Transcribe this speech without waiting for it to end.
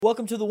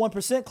Welcome to the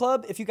 1%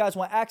 Club. If you guys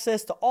want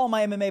access to all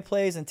my MMA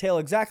plays and tell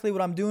exactly what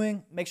I'm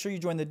doing, make sure you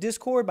join the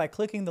Discord by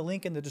clicking the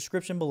link in the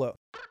description below.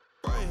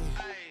 Okay,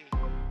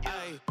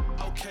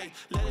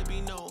 let it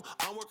be known.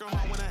 I'm working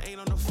hard when I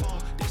ain't on the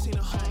phone. This ain't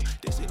a home,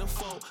 this ain't a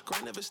phone.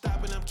 Grind never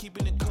stopping, I'm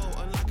keeping it cold.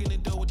 Unlocking the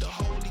door with the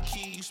holy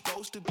key. You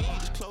supposed to be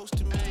this close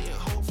to me.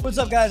 What's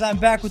up, guys? I'm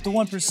back with the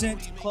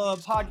 1% Club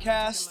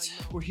podcast.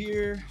 We're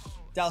here,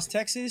 Dallas,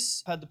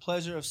 Texas. Had the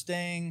pleasure of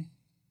staying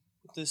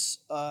with this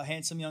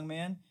handsome young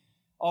man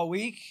all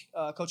week,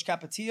 Coach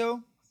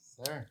Capetillo.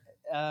 Sir.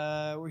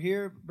 We're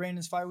here.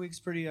 Brandon's fight week's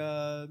pretty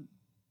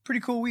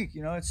cool week.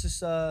 You know, it's just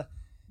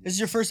this is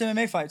your first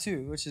MMA fight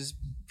too, which is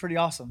pretty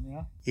awesome. You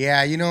know.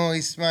 Yeah, you know,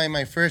 it's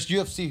my first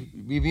UFC.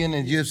 We been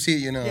in UFC,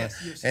 you know, Yes,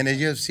 UFC. and the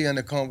UFC on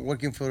the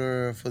working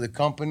for the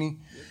company,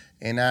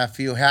 and I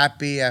feel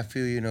happy. I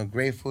feel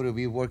grateful to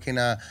be working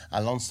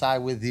alongside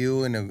with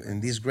you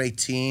and this great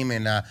team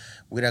and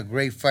with a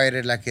great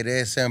fighter like it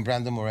is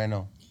Brandon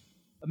Moreno.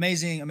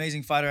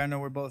 Amazing fighter. I know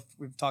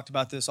we've talked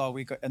about this all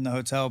week in the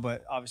hotel,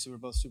 but obviously we're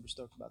both super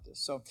stoked about this.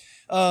 So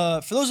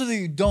for those of you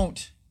who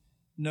don't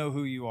know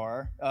who you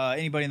are,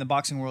 anybody in the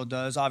boxing world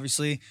does,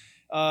 obviously.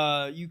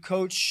 You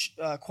coach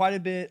quite a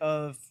bit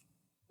of,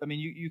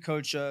 you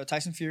coach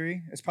Tyson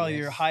Fury. It's probably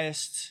your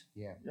highest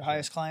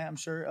highest client, I'm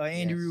sure.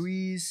 Andy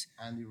Ruiz.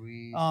 Andy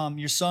Ruiz.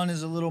 Your son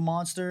is a little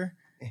monster.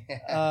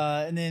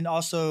 And then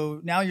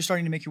also now you're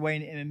starting to make your way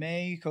into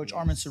MMA. You coach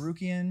Arman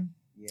Sarukian.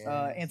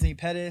 Anthony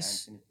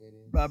Pettis,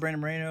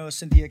 Brandon Moreno,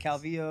 Cynthia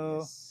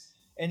Calvillo,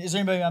 and is there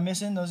anybody I'm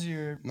missing? Those are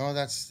your. No,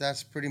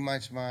 that's pretty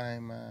much my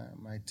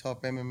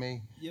top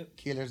MMA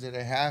killers that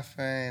I have,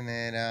 and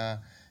then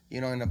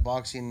in the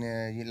boxing,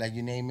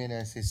 you name it,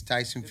 it's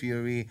Tyson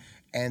Fury,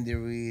 Andy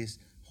Ruiz,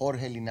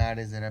 Jorge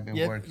Linares that I've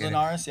been working,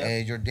 Linares,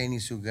 Jordani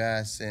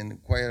Sugas,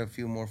 and quite a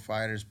few more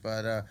fighters.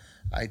 But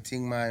I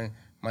think my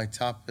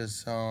top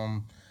is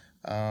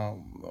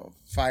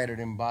fighter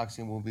in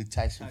boxing will be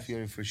Tyson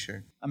Fury for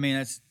sure. I mean,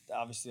 that's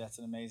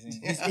an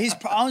amazing. He's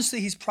honestly,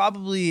 he's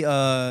probably,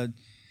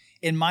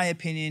 in my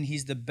opinion,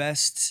 he's the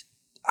best.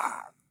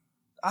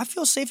 I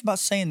feel safe about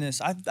saying this.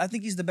 I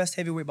think he's the best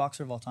heavyweight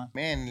boxer of all time.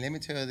 Man, let me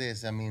tell you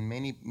this. I mean,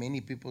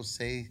 many people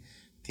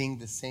think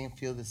the same,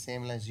 feel the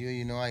same as you.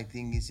 You know, I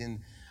think he's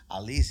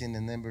at least in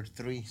the number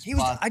 3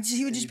 spot.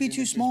 He would just be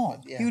too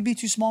small. He would be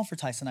too small for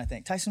Tyson, I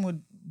think. Tyson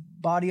would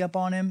body up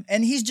on him,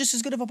 and he's just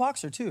as good of a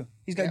boxer too.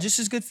 He's got just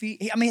as good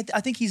feet.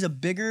 I think he's a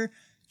bigger,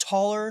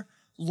 taller,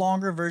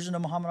 longer version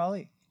of Muhammad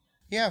Ali.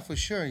 Yeah, for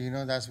sure. You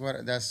know, that's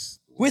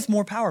with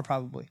more power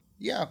probably.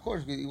 Yeah, of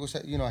course. It was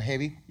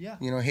heavy. Yeah.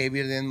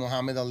 Heavier than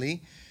Muhammad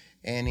Ali,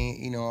 and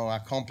he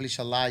accomplished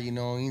a lot.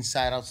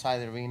 Inside, outside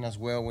the ring as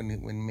well.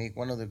 When make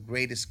one of the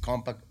greatest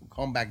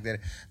comeback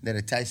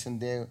that Tyson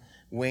did,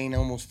 weighing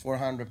almost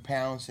 400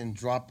 pounds and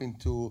dropping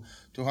to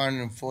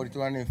 240,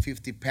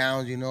 250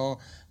 pounds.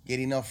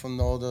 Getting up from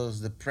all those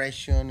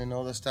depression and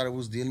all that stuff that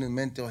was dealing with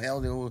mental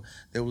health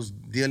they was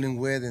dealing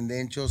with, and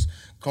then just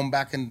come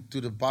back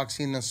into the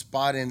boxing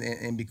spot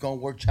and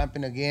become world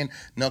champion again,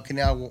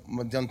 knocking out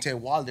Deontay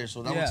Wilder.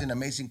 So that was an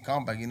amazing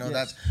comeback.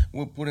 That's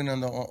we're putting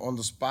on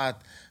the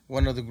spot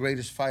one of the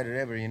greatest fighter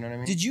ever. You know what I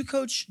mean? Did you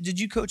coach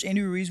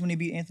Andy Ruiz when he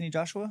beat Anthony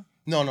Joshua?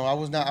 No, I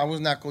was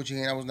not coaching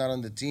him. I was not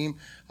on the team.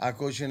 I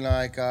coached him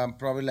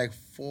probably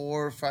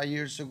 4 or 5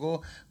 years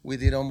ago. We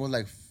did almost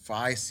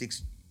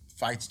 5-6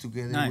 fights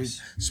together with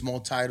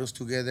small titles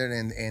together,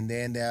 and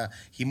then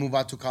he moved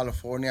out to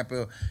California.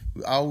 But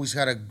I always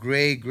had a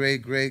great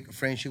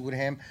friendship with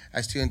him. I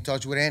still in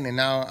touch with him, and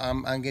now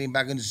I'm getting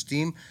back on this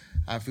team.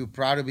 I feel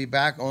proud to be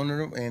back,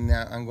 honored, and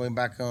I'm going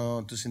back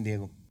to San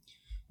Diego.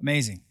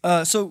 Amazing.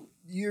 So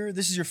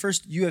this is your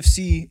first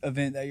UFC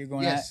event that you're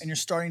going at, and you're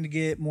starting to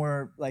get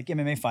more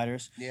MMA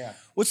fighters. Yeah.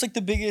 What's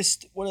the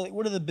biggest?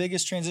 What are the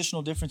biggest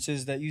transitional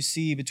differences that you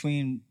see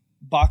between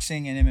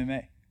boxing and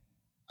MMA?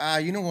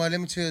 You know what?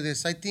 Let me tell you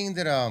this. I think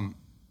that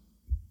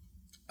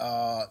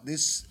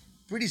this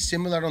pretty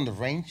similar on the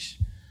range.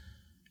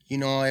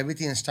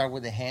 Everything starts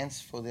with the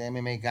hands for the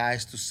MMA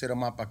guys to set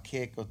them up a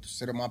kick or to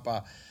set them up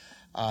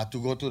to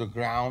go to the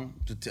ground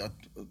to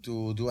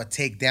do a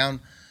takedown.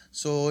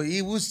 So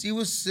it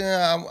was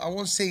I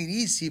won't say it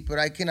easy, but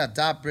I can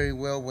adapt very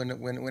well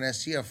when I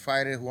see a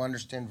fighter who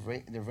understands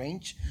the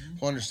range,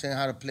 who understands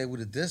how to play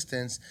with the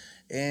distance,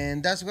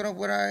 and that's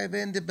what I've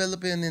been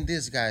developing in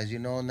these guys.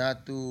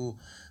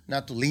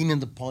 Not to lean in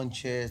the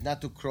punches,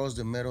 not to cross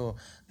the middle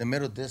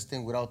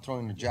distance without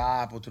throwing a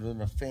jab or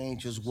throwing a feint,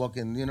 just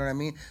walking. You know what I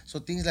mean? So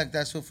things like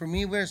that. So for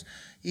me,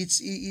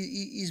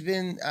 it's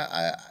been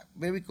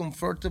very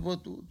comfortable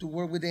to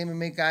work with the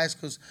MMA guys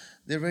because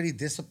they're very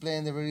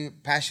disciplined, they're very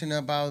passionate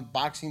about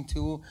boxing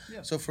too.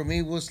 Yeah. So for me,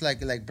 it was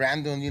like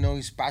Brandon,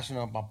 he's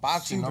passionate about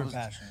boxing.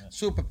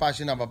 Super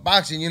passionate about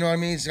boxing. You know what I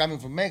mean? He's coming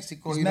from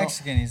Mexico. He's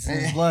Mexican. He's in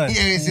his blood.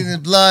 Yeah, it's in his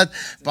blood.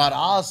 But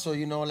also,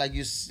 like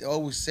you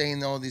always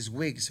saying all these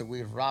weeks, so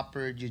we're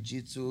rapper,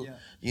 jiu-jitsu.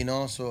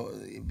 Yeah. So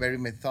very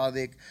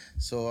methodic.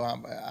 So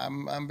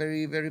I'm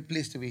very, very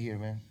pleased to be here,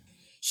 man.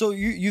 So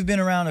you've been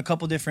around a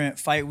couple different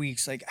fight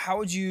weeks. How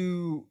would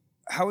you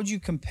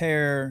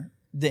compare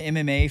the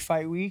MMA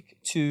fight week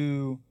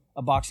to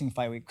a boxing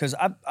fight week? Because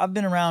I've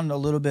been around a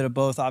little bit of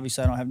both.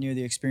 Obviously, I don't have near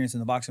the experience in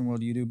the boxing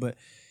world you do, but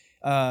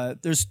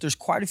there's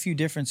quite a few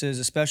differences,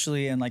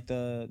 especially in like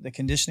the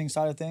conditioning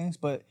side of things.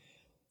 But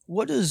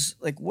what does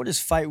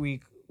fight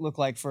week look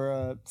like for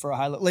a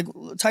high level, like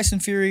Tyson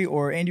Fury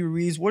or Andy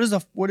Ruiz? What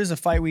is a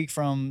fight week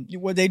from?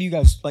 What day do you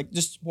guys like?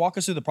 Just walk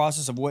us through the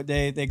process of what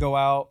day they go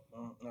out.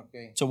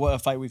 Okay. So what a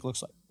fight week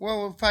looks like.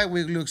 Well, a fight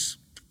week looks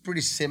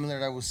pretty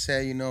similar, I would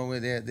say. You know, where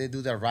they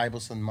do their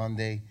rivals on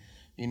Monday.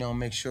 You know,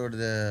 make sure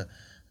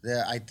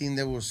I think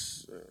there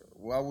was.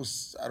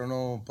 I don't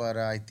know, but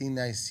I think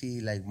I see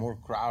like more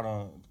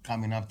crowd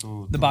coming up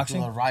to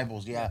boxing, to the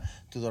rivals,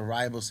 to the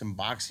rivals in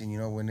boxing. You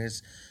know,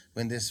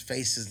 when there's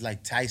faces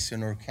like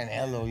Tyson or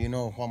Canelo, you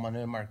know, Juan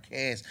Manuel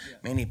Marquez,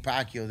 Manny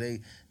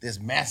Pacquiao, there's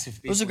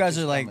massive people. Those guys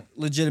are like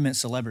legitimate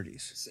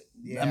celebrities.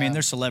 Yeah. I mean,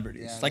 they're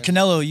celebrities. Yeah, like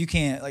Canelo, you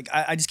can't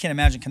I just can't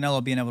imagine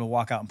Canelo being able to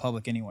walk out in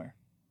public anywhere.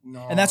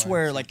 No, and that's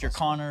where like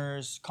impossible.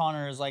 your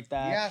Connors like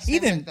that.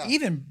 Yeah,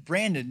 even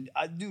Brandon.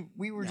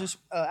 We were just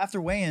after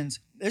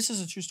weigh-ins. This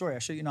is a true story. I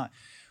shit you not.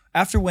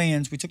 After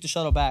weigh-ins, we took the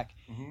shuttle back,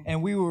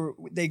 and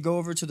they go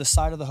over to the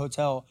side of the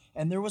hotel,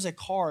 and there was a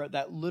car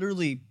that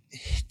literally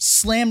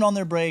slammed on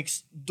their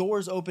brakes,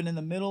 doors open in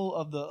the middle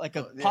of a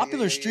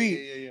popular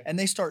street, and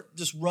they start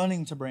just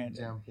running to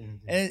Brandon.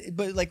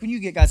 But like when you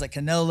get guys like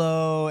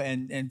Canelo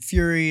and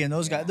Fury and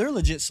those guys, they're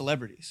legit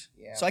celebrities.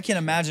 Yeah, so I can't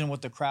imagine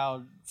what the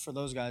crowd for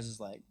those guys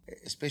is like.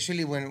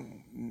 Especially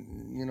when,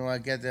 you know, I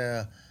get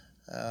to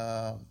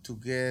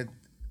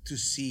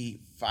see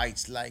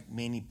fights like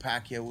Manny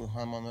Pacquiao with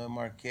Juan Manuel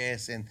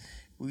Marquez, and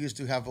we used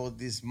to have all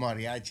this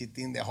mariachi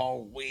thing the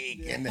whole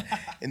week, and the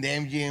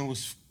MGM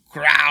was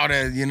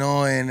crowded, you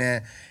know,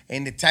 and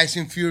the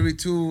Tyson Fury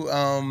too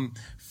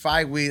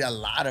fight with a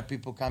lot of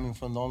people coming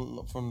from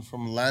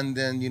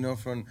London, you know,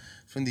 from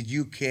the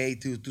UK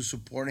to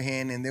support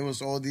him, and there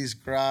was all this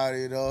crowd,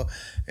 you know,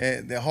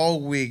 the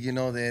whole week, you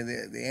know,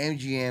 the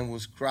MGM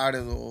was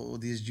crowded. All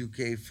these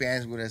UK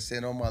fans would have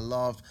said, "Oh my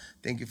love,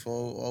 thank you for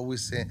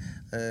always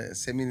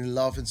sending me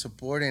love and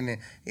support," and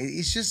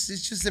it's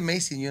just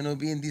amazing, you know,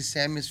 being in this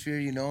atmosphere,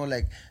 you know,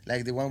 like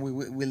the one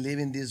we live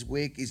in this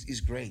week is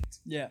great.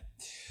 Yeah.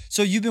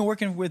 So you've been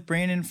working with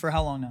Brandon for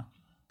how long now?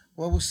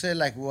 Well, we'll say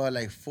like 4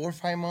 or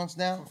 5 months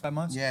now. 4 or 5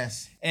 months?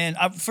 Yes. And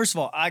first of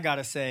all, I got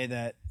to say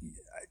that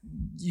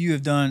you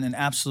have done an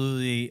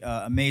absolutely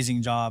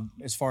amazing job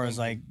as far as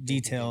like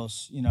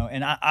details, you know,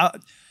 and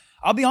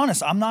I'll be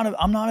honest, I'm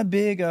not a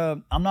big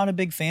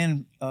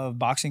fan of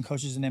boxing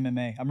coaches in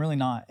MMA. I'm really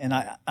not. And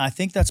I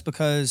think that's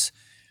because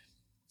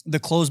the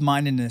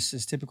closed-mindedness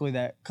is typically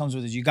that comes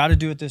with it. You got to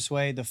do it this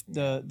way.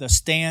 The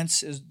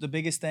stance is the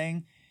biggest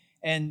thing.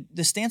 And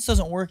the stance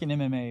doesn't work in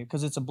MMA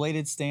because it's a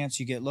bladed stance.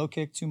 You get low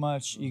kick too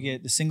much. You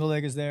get the single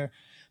leg is there.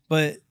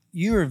 But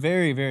you are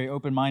very, very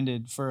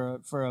open-minded for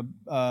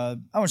I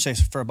wouldn't say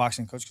for a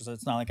boxing coach because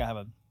it's not like I have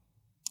a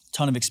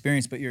ton of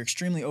experience, but you're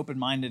extremely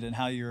open-minded in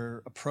how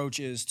your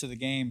approach is to the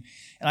game.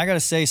 And I got to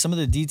say, some of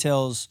the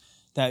details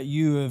that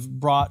you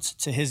have brought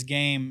to his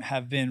game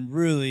have been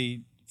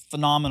really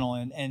phenomenal.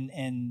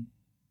 And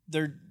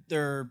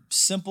they're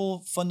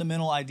simple,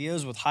 fundamental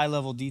ideas with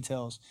high-level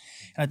details.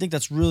 And I think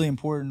that's really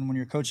important when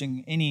you're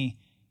coaching any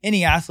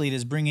athlete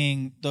is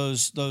bringing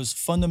those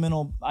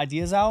fundamental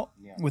ideas out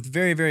with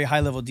very, very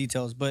high-level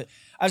details. But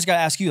I just got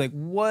to ask you, like,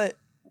 what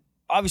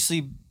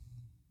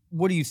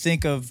do you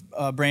think of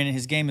Brandon?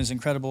 His game is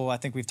incredible. I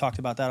think we've talked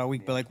about that all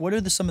week. But, like, what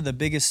are some of the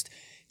biggest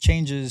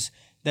changes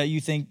that you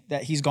think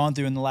that he's gone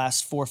through in the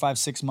last 4, 5,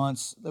 6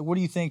 months? Like, what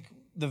do you think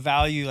the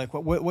value, like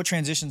what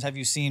transitions have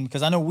you seen?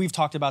 Because I know we've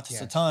talked about this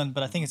a ton,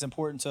 but I think it's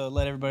important to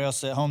let everybody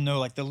else at home know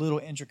like the little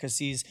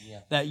intricacies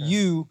that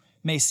you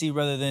may see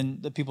rather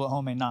than the people at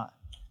home may not.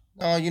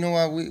 No, you know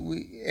what?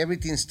 We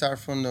everything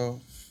starts from the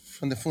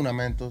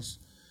fundamentals,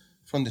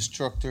 from the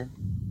structure.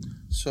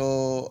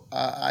 So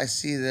I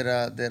see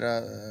that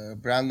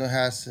Brandon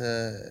has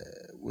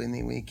when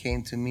he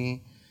came to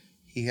me,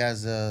 he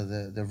has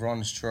the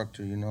wrong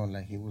structure. You know,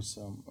 like he was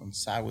on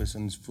sideways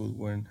on his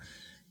footwork.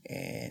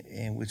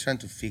 And we're trying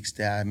to fix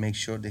that, make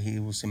sure that he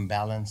was in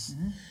balance,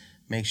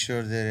 make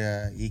sure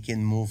that he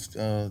can move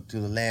to the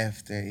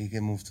left, he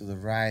can move to the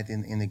right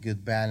in a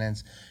good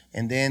balance.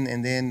 And then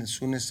as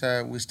soon as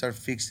we start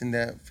fixing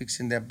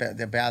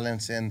the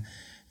balance and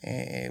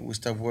we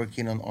start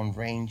working on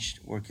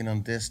range, working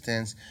on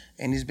distance,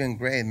 and it's been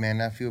great, man.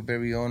 I feel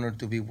very honored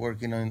to be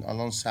working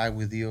alongside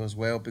with you as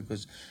well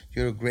because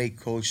you're a great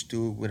coach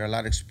too, with a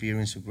lot of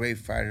experience, a great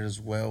fighter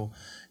as well.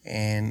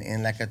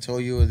 And like I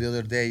told you the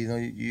other day, you know,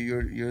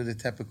 you're the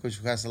type of coach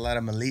who has a lot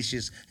of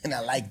malicious, and I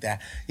like that.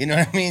 You know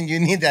what I mean?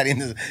 You need that in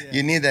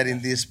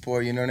this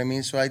sport. You know what I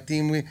mean? So I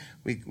think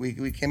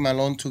we came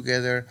along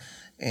together,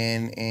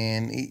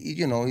 and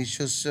you know, it's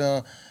just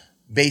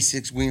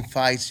basics, win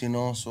fights. You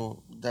know,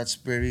 so that's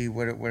very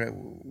where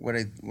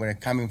I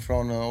coming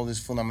from, all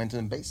these fundamental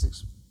and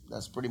basics.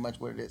 that's pretty much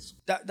what it is.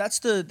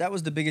 That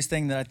was the biggest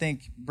thing that I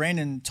think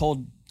Brandon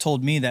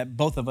told me, that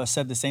both of us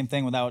said the same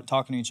thing without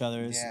talking to each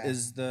other,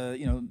 is the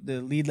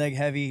the lead leg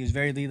heavy. He was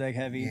very lead leg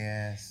heavy.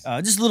 Yes.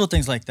 Just little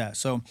things like that.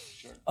 So,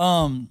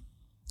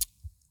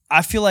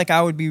 I feel like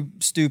I would be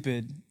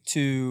stupid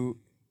to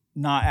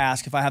not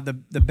ask if I have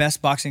the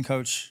best boxing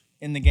coach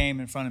in the game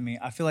in front of me.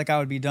 I feel like I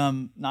would be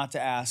dumb not to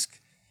ask,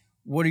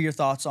 what are your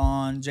thoughts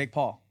on Jake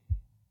Paul?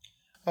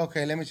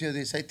 Okay, let me tell you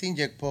this. I think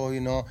Jake Paul,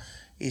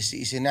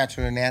 is a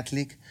natural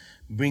athlete,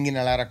 bringing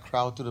a lot of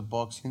crowd to the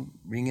boxing,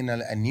 bringing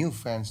a new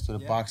fans to the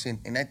boxing,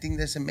 and I think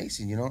that's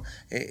amazing.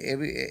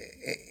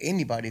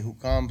 Anybody who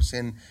comes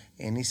and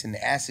is an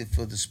asset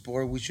for the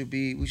sport, we should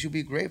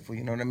be grateful.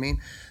 You know what I mean?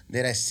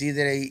 That I see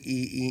that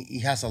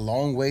he has a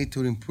long way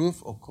to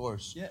improve, of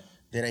course. Yeah.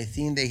 That I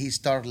think that he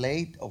start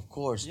late, of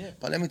course. Yeah.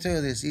 But let me tell you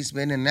this, he's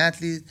been an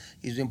athlete,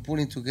 he's been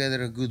putting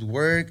together a good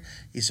work,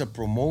 he's a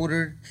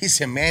promoter,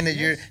 he's a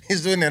manager,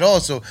 he's doing it all.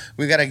 So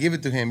we gotta give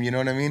it to him, you know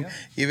what I mean? Yeah.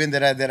 Even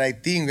that I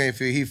think if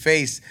he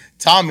face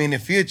Tommy in the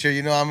future,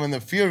 I'm on the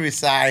Fury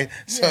side,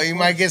 so he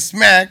might get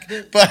smacked.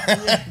 The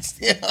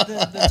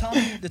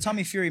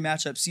Tommy Fury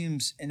matchup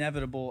seems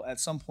inevitable at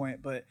some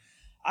point, but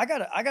I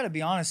gotta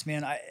be honest,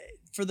 man.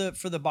 For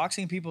the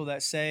boxing people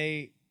that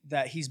say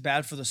that he's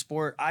bad for the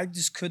sport, I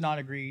just could not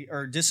agree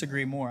or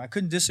disagree more. I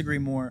couldn't disagree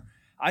more.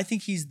 I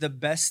think he's the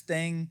best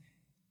thing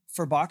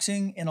for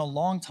boxing in a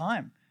long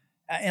time.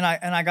 And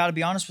I got to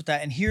be honest with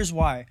that. And here's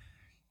why.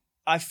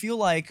 I feel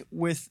like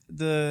with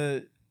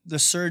the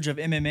surge of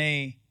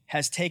MMA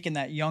has taken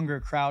that younger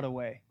crowd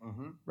away,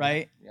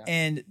 right? Yeah.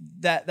 And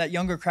that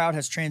younger crowd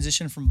has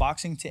transitioned from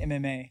boxing to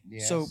MMA.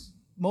 Yes. So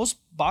most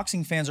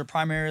boxing fans are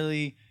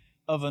primarily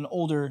of an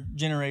older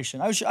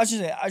generation. I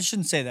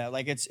shouldn't say that.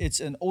 Like it's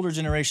an older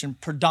generation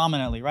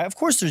predominantly, right? Of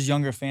course there's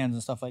younger fans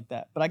and stuff like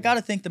that. But I got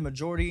to think the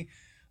majority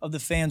of the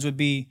fans would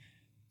be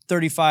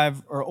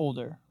 35 or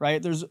older,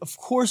 right? Of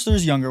course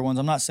there's younger ones.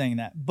 I'm not saying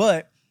that.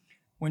 But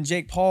when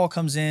Jake Paul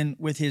comes in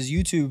with his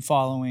YouTube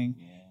following,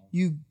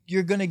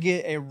 you're going to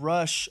get a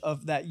rush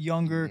of that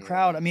younger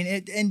crowd. I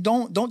mean, and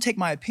don't take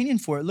my opinion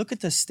for it. Look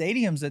at the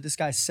stadiums that this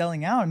guy's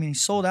selling out. I mean, he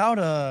sold out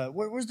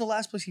where's the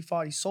last place he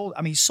fought? He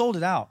sold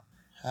it out.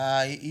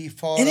 He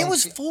fought, and it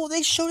was full.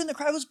 They showed in the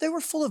crowd. They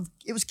were full of.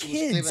 It was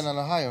kids. Cleveland,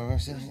 Ohio.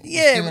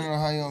 Yeah,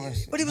 Ohio.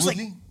 But it was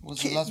Woodley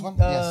was the last one.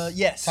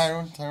 Yes.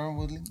 Tyron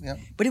Woodley. Yeah.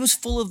 But it was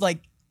full of like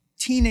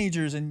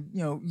teenagers and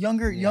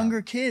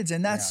younger kids,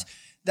 and that's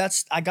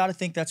I got to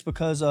think that's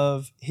because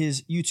of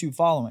his YouTube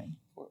following.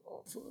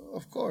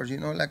 Of course,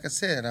 like I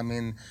said, I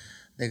mean,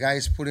 the guy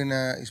is putting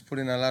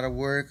a lot of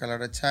work, a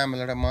lot of time, a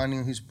lot of money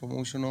in his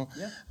promotional.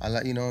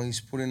 Yeah.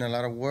 He's putting a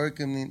lot of work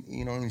in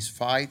his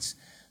fights.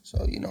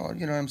 So you know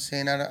what I'm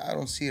saying. I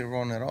don't see it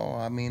wrong at all.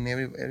 I mean,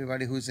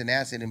 everybody who's an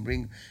asset and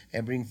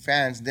bring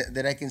fans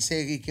that I can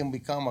say he can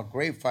become a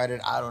great fighter.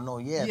 I don't know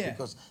yet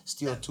because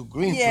still too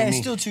green for me. Yeah,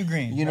 still too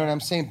green. You know what I'm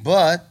saying?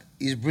 But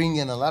he's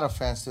bringing a lot of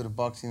fans to the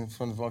boxing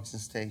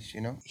stage.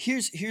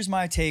 Here's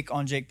my take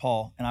on Jake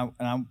Paul, and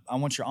I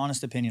want your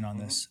honest opinion on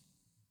this.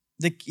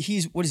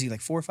 He's what is he, like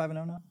 4 or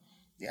 5-0 now?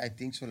 Yeah, I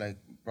think so. Like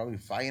probably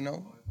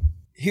 5-0.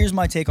 Here's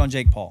my take on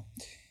Jake Paul.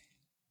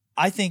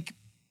 I think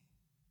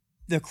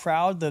the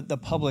crowd, the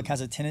public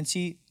has a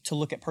tendency to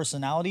look at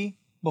personality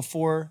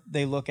before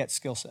they look at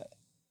skill set,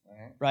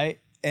 right?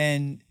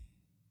 And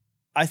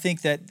I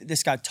think that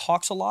this guy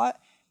talks a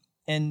lot,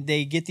 and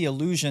they get the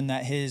illusion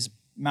that his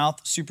mouth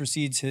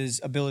supersedes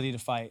his ability to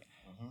fight.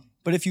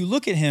 But if you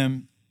look at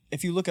him,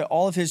 if you look at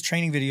all of his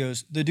training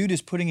videos, the dude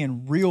is putting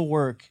in real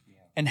work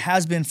and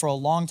has been for a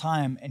long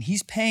time, and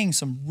he's paying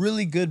some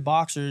really good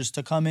boxers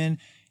to come in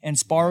and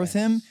spar with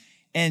him.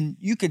 And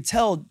you could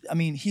tell, I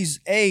mean,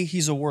 he's a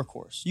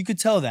workhorse. You could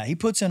tell that. He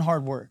puts in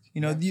hard work.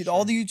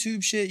 All the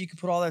YouTube shit, you could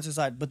put all that to the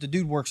side, but the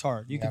dude works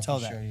hard. You can tell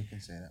that. Sure, you can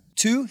say that.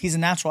 2, he's a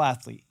natural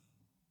athlete.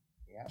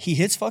 Yeah. He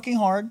hits fucking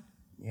hard.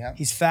 Yeah.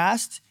 He's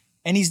fast,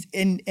 and he's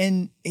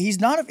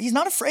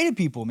not afraid of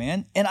people,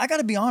 man. And I got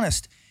to be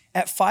honest,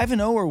 at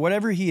 5-0 or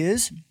whatever he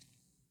is,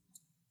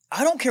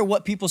 I don't care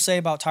what people say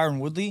about Tyron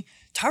Woodley.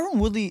 Tyron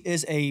Woodley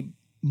is a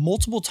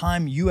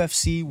multiple-time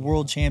UFC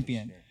world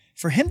champion.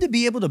 For him to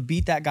be able to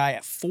beat that guy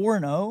at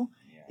 4-0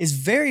 is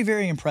very,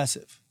 very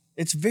impressive.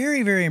 It's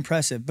very, very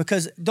impressive,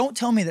 because don't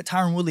tell me that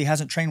Tyron Woodley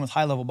hasn't trained with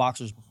high-level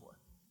boxers before.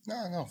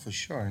 No, for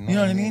sure. No, you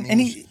know what I mean? And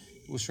he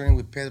was training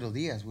with Pedro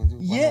Diaz. One of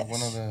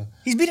the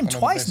he's beat him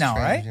twice now,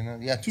 right?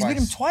 Yeah, twice. He's beat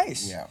him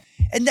twice. Yeah.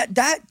 And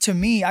that to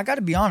me, I got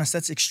to be honest,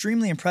 that's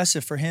extremely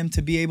impressive for him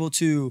to be able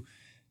to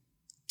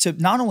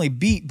not only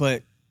beat,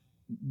 but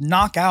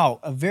knock out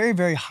a very,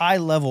 very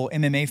high-level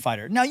MMA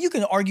fighter. Now, you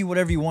can argue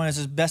whatever you want as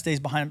his best days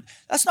behind him.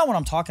 That's not what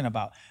I'm talking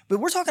about. But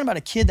we're talking about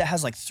a kid that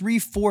has like 3,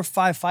 4,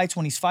 5 fights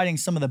when he's fighting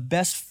some of the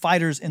best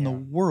fighters in the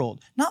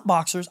world. Not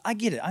boxers. I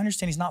get it. I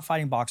understand he's not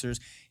fighting boxers.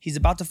 He's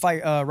about to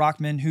fight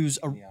Rockman, who's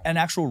an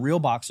actual real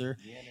boxer.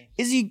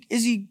 Is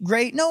he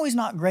great? No, he's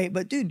not great.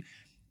 But, dude,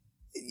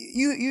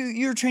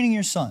 you're training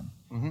your son.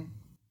 Mm-hmm.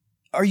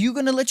 Are you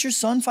going to let your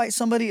son fight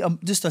somebody,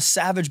 just a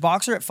savage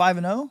boxer at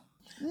 5-0?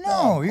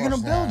 No, you're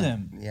course gonna build not.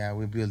 him. Yeah,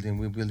 we're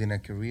building a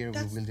career.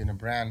 We're building a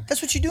brand.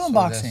 That's what you do in So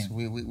boxing.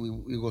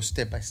 we go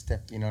step by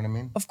step. You know what I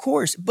mean? Of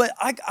course, but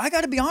I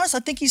got to be honest. I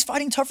think he's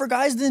fighting tougher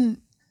guys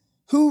than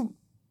who.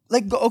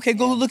 Like, go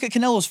look at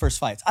Canelo's first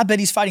fights. I bet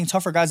he's fighting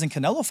tougher guys than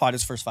Canelo fought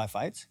his first 5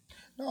 fights.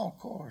 No, of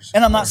course.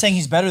 And I'm not saying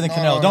he's better than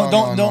Canelo.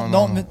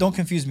 No. Don't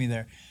confuse me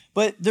there.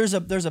 But there's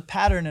a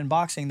pattern in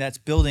boxing that's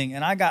building,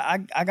 and I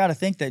got to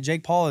think that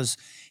Jake Paul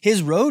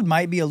his road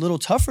might be a little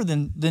tougher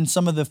than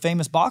some of the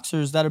famous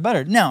boxers that are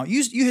better. Now,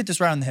 you hit this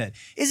right on the head.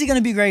 Is he going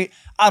to be great?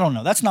 I don't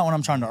know. That's not what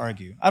I'm trying to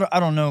argue. I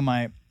don't know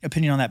my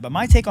opinion on that. But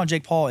my take on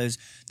Jake Paul is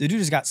the dude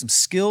has got some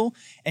skill,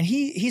 and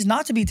he's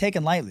not to be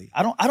taken lightly.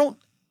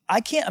 I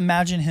can't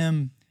imagine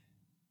him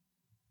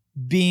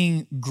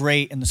being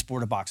great in the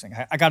sport of boxing.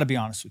 I got to be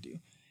honest with you,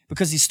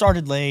 because he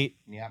started late.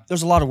 Yeah.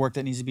 There's a lot of work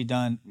that needs to be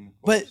done.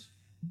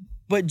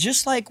 But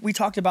just like we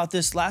talked about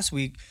this last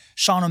week,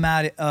 Sean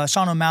O'Malley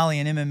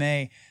in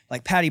MMA,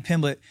 like Paddy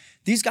Pimblett,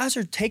 these guys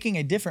are taking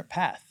a different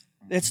path.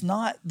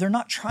 They're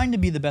not trying to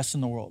be the best in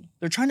the world.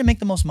 They're trying to make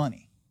the most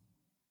money.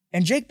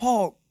 And Jake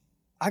Paul,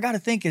 I got to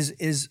think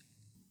he's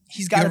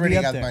got to be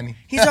up there. Money.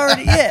 He's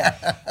already,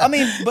 yeah. I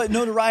mean, but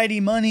notoriety,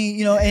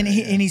 money, and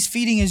he's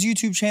feeding his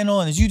YouTube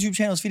channel, and his YouTube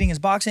channel is feeding his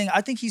boxing. I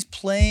think he's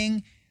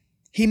playing.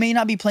 He may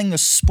not be playing the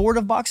sport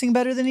of boxing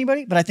better than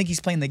anybody, but I think he's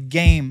playing the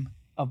game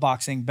of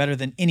boxing better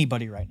than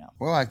anybody right now.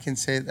 Well, I can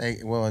say,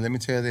 let me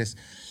tell you this.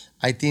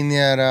 I think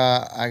that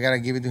I gotta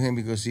give it to him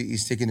because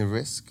he's taking the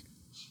risk.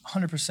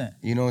 100%.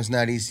 You know, it's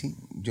not easy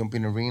jump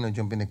in the ring or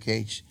jump in the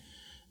cage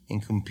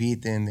and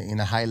compete in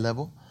a high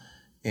level.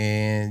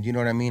 And you know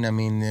what I mean? I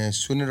mean,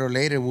 sooner or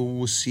later we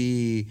will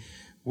see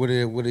what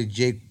a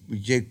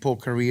Jake Paul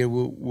career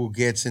will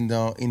get in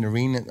the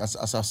ring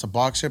as a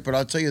boxer. But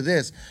I'll tell you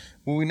this: it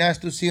would be nice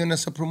to see him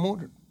as a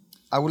promoter.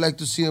 I would like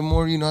to see him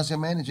more, as a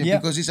manager,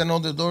 because he's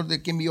another door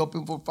that can be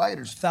open for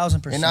fighters.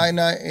 1,000%.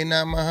 And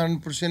I'm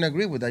 100%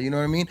 agree with that. You know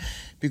what I mean?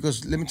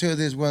 Because let me tell you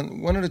this: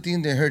 one of the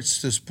things that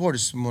hurts the sport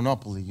is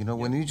monopoly. You know,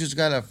 when you just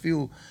got a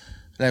few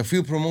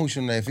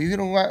promotion, if you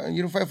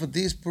don't fight for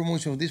this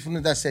promotion, this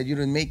promotion, that's it. You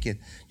don't make it.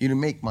 You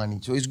don't make money.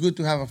 So it's good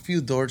to have a few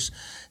doors,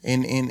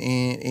 and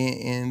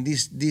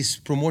these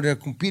promoters are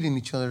competing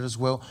each other as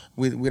well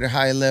with a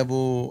high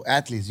level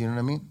athletes. You know what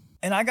I mean?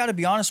 And I got to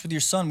be honest with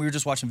your son. We were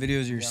just watching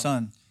videos of your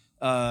son.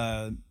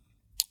 I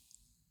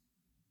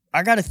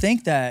got to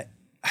think that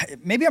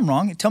maybe I'm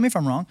wrong. Tell me if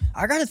I'm wrong.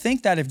 I got to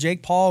think that if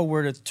Jake Paul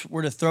were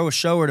to throw a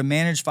show or to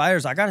manage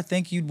fighters, I got to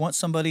think you'd want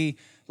somebody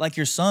like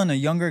your son, a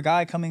younger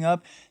guy coming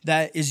up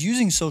that is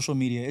using social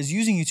media, is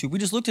using YouTube. We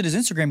just looked at his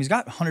Instagram. He's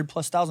got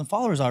 100,000+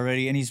 followers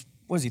already, and he's,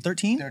 what is he,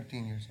 13?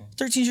 13 years old.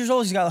 13 years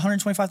old. He's got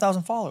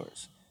 125,000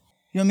 followers.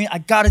 You know what I mean? I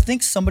got to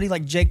think somebody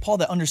like Jake Paul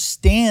that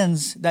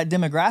understands that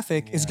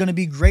demographic is going to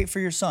be great for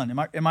your son.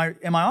 Am I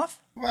off?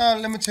 Well,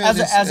 let me tell you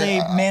this. As a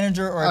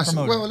manager or a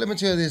promoter. Well, let me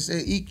tell you this.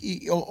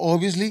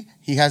 Obviously,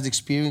 he has the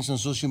experience on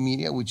social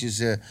media, which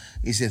is a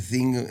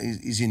thing,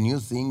 is a new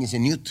thing, is a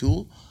new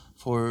tool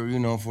for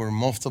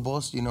most of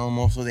us,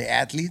 most of the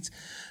athletes.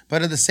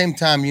 But at the same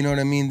time, you know what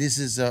I mean. This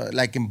is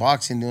like in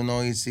boxing,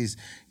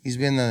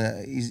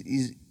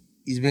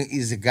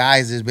 he's a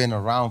guy that's been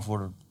around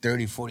for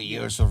 30, 40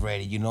 years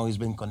already. He's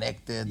been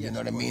connected. You know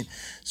what I mean.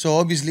 So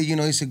obviously,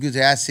 he's a good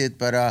asset.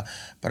 But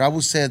I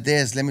would say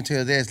this. Let me tell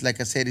you this. Like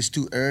I said, it's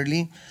too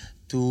early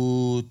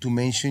to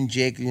mention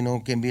Jake.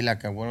 Can be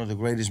like one of the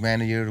greatest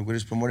managers, the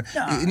greatest promoter.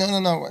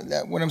 No.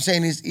 What I'm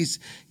saying is,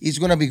 it's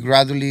gonna be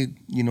gradually,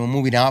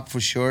 moving up for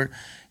sure.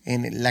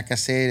 And like I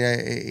said,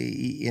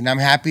 and I'm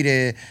happy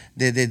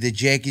that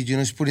Jake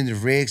is, putting the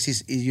rigs.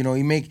 He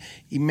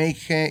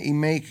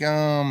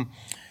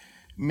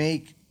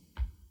make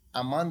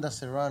Amanda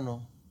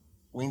Serrano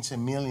wins $1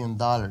 million,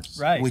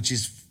 right? Which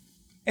is,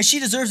 and she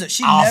deserves it.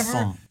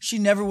 awesome. She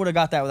never would have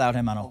got that without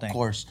him. I don't think. Of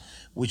course,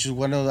 which is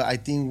one of the, I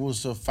think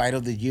was a fight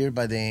of the year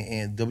by the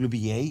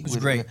WBA. It was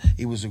great.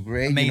 It was a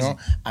great, amazing.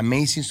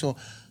 Amazing. So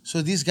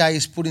this guy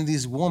is putting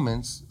these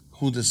women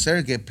who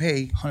deserve get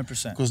paid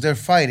 100% because they're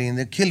fighting,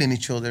 they're killing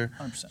each other.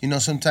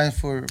 100%. Sometimes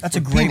for that's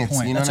for a great peanuts,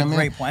 point. That's what a I mean?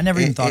 great point. I never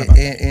even thought about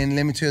that. And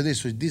let me tell you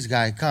this: so this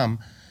guy come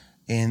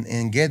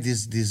and get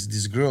these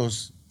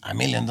girls $1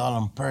 million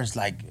purse,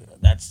 like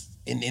that's.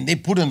 And they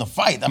put in the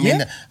fight. I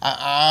mean,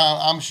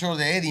 I'm sure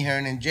that Eddie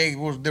Hearn and Jake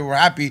they were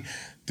happy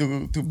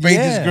to pay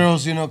these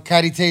girls,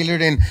 Caddy Taylor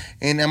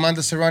and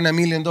Amanda Serrano $1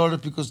 million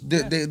because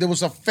there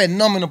was a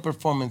phenomenal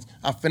performance,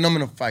 a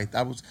phenomenal fight.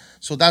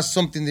 So that's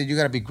something that you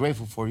gotta be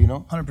grateful for,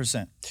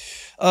 100%.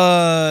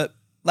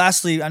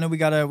 Lastly, I know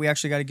we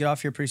actually gotta get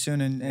off here pretty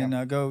soon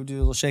and go do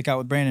a little shakeout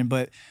with Brandon.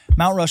 But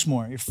Mount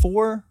Rushmore, your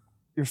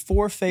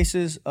four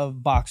faces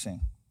of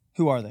boxing.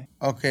 Who are they?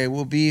 Okay,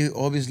 will be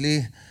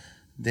obviously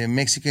the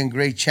Mexican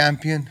great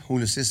champion,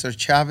 Julio Cesar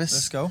Chavez.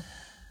 Let's go.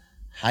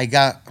 I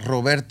got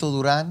Roberto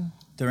Duran.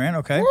 Duran,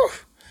 okay. Woo.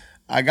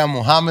 I got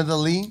Muhammad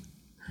Ali.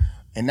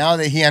 And now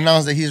that he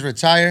announced that he's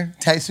retired,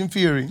 Tyson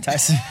Fury.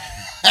 Tyson.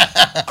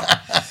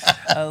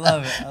 I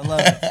love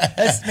it.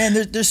 That's, man,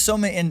 there's so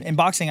many in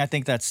boxing. I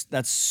think that's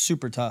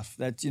super tough.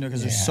 That's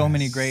because there's so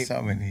many great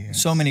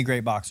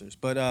boxers.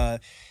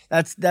 But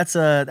that's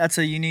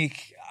a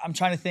unique. I'm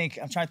trying to think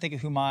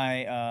of who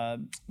my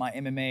my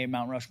MMA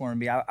Mount Rushmore would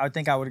be. I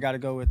think I would have got to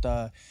go with.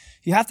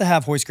 You have to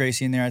have Royce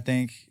Gracie in there. I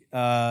think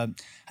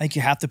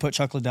you have to put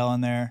Chuck Liddell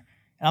in there.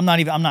 And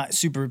I'm not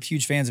super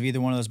huge fans of either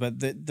one of those, but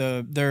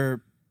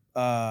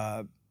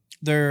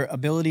their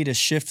ability to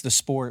shift the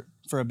sport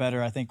for a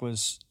better, I think,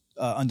 was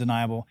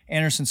undeniable.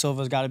 Anderson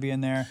Silva's got to be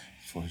in there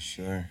for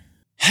sure.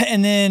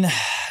 And then,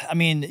 I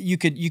mean, you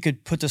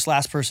could put this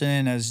last person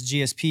in as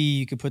GSP.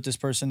 You could put this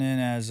person in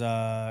as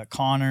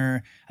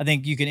Connor. I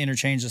think you could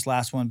interchange this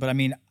last one. But I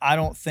mean, I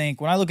don't think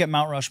when I look at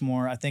Mount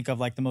Rushmore, I think of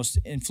like the most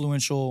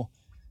influential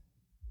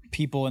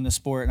people in the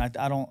sport, and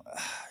I don't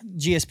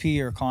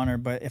GSP or Connor.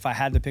 But if I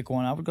had to pick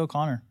one, I would go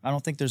Connor. I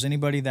don't think there's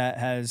anybody that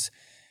has.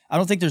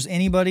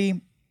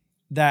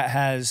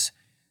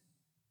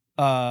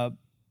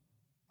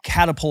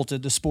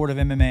 Catapulted the sport of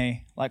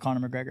MMA like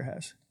Conor McGregor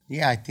has.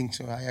 Yeah, I think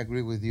so. I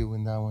agree with you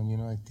in that one.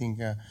 I think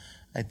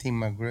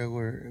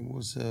McGregor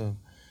was a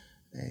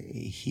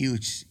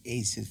huge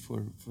asset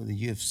for the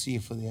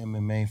UFC, for the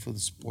MMA, for the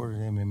sport of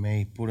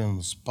MMA. Put it on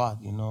the spot,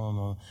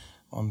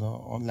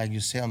 on like you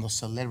say, on the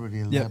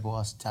celebrity level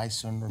as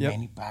Tyson or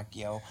Manny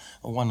Pacquiao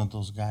or one of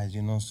those guys.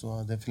 So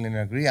I definitely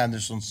agree.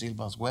 Anderson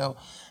Silva as well.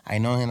 I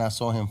know him. I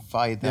saw him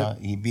fight.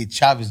 He beat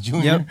Chavez Jr.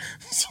 Yep.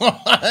 So,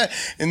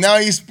 and now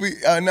he's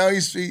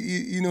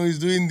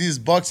doing these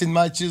boxing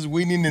matches,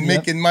 winning and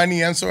making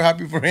money. I'm so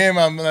happy for him.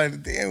 I'm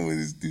like, damn,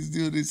 this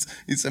dude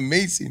it's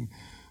amazing.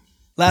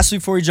 Lastly,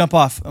 before we jump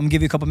off, I'm gonna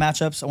give you a couple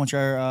matchups. I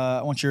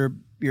want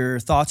your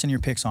thoughts and your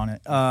picks on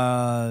it.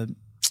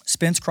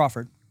 Spence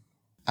Crawford.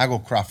 I go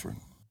Crawford.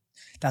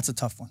 That's a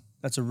tough one.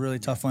 That's a really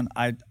tough one.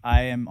 I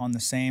am on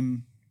the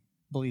same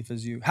belief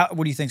as you.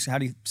 What do you think? How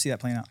do you see that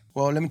playing out?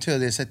 Well, let me tell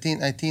you this. I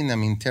think.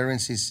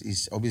 Terrence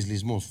is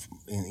obviously more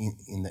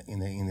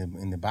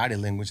in the body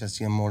language. I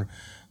see him more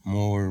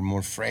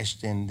fresh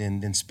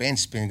than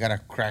Spence. Spence got a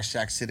crash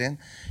accident.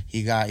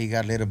 He got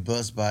a little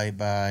buzzed by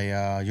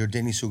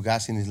Yordenis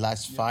Ugas in his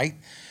last fight.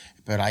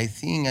 But I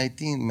think,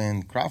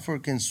 man,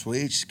 Crawford can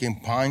switch, can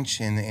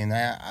punch, and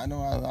I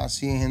know I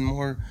see him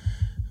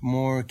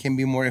can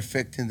be more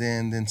effective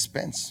than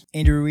Spence.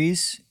 Andrew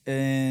Ruiz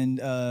and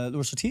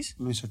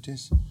Luis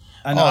Ortiz.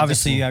 I know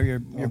obviously you have your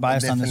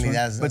bias on this one,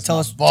 but tell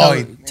us what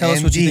you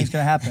think is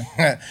going to happen.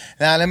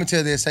 Now let me tell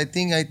you this. I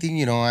think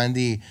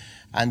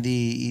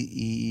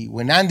Andy,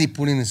 when Andy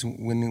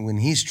when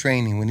he's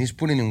training, when he's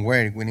putting in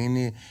work, when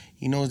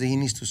he knows that he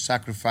needs to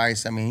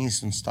sacrifice. I mean,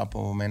 he's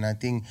unstoppable, man. I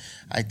think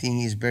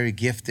he's very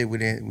gifted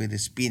with the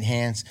speed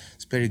hands.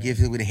 He's very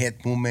gifted with the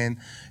head movement,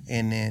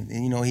 and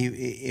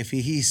if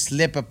he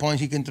slip a punch,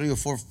 he can throw you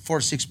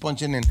 4-6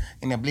 punches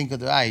in a blink of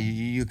the eye.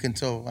 You can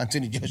tell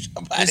Anthony Joshua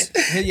about it.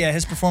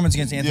 His performance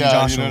against Anthony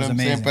Joshua was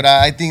amazing. Saying? But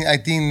I think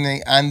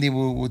Andy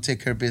will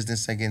take care of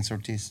business against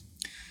Ortiz.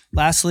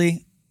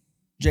 Lastly,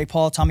 Jake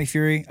Paul, Tommy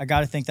Fury. I got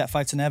to think that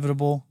fight's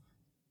inevitable.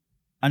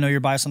 I know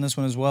you're biased on this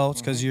one as well.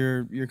 It's because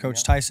you're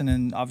Coach Tyson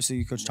and obviously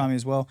you Coach Tommy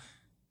as well.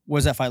 What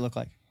does that fight look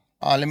like?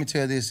 Let me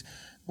tell you this.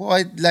 Well,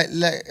 I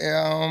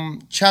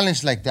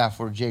challenge like that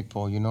for Jake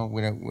Paul.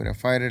 With a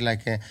fighter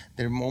like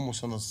they're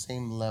almost on the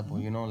same level.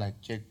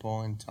 Like Jake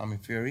Paul and Tommy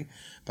Fury.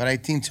 But I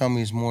think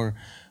Tommy is more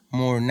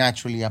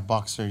naturally a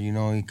boxer. He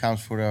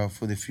comes for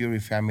the Fury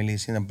family.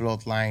 He's in a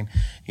bloodline.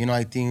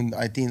 I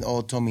think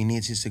all Tommy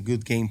needs is a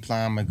good game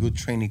plan, a good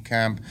training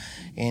camp,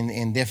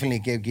 and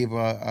definitely give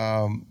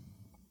a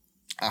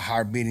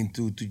hard beating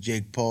to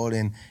Jake Paul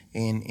and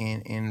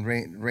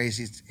raise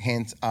his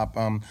hands up.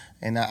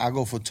 And I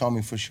go for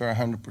Tommy for sure,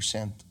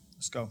 100%.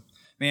 Let's go.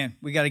 Man,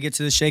 we got to get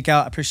to the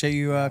shakeout. I appreciate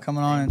you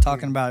coming on and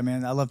talking about it,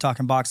 man. I love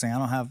talking boxing.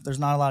 There's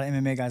not a lot of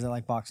MMA guys that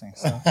like boxing.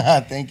 So.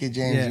 Thank you,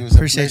 James. Yeah, it was a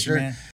appreciate pleasure. You, man.